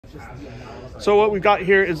So what we've got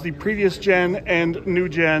here is the previous gen and new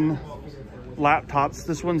gen laptops.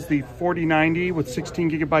 This one's the 4090 with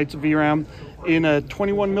 16 gigabytes of VRAM in a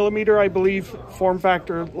 21 millimeter, I believe, form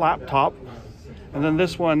factor laptop. And then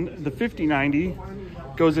this one, the 5090,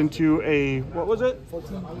 goes into a, what was it?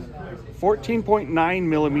 14.9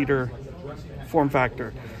 millimeter form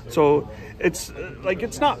factor. So it's like,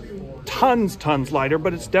 it's not tons lighter,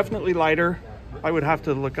 but it's definitely lighter. I would have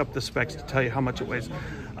to look up the specs to tell you how much it weighs.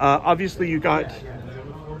 Obviously you got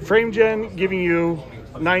frame gen giving you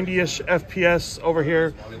 90-ish FPS over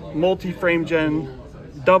here, multi-frame gen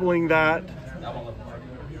doubling that,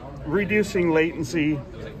 reducing latency.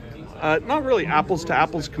 Not really apples to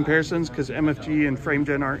apples comparisons because MFG and frame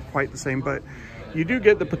gen aren't quite the same, but you do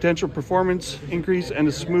get the potential performance increase and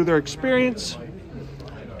a smoother experience,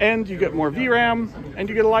 and you get more VRAM, and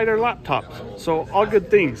you get a lighter laptop. So all good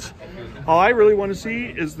things. All I really want to see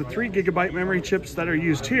is the 3 gigabyte memory chips that are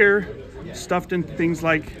used here stuffed into things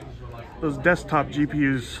like those desktop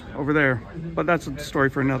GPUs over there. But that's a story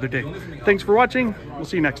for another day. Thanks for watching. We'll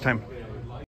see you next time.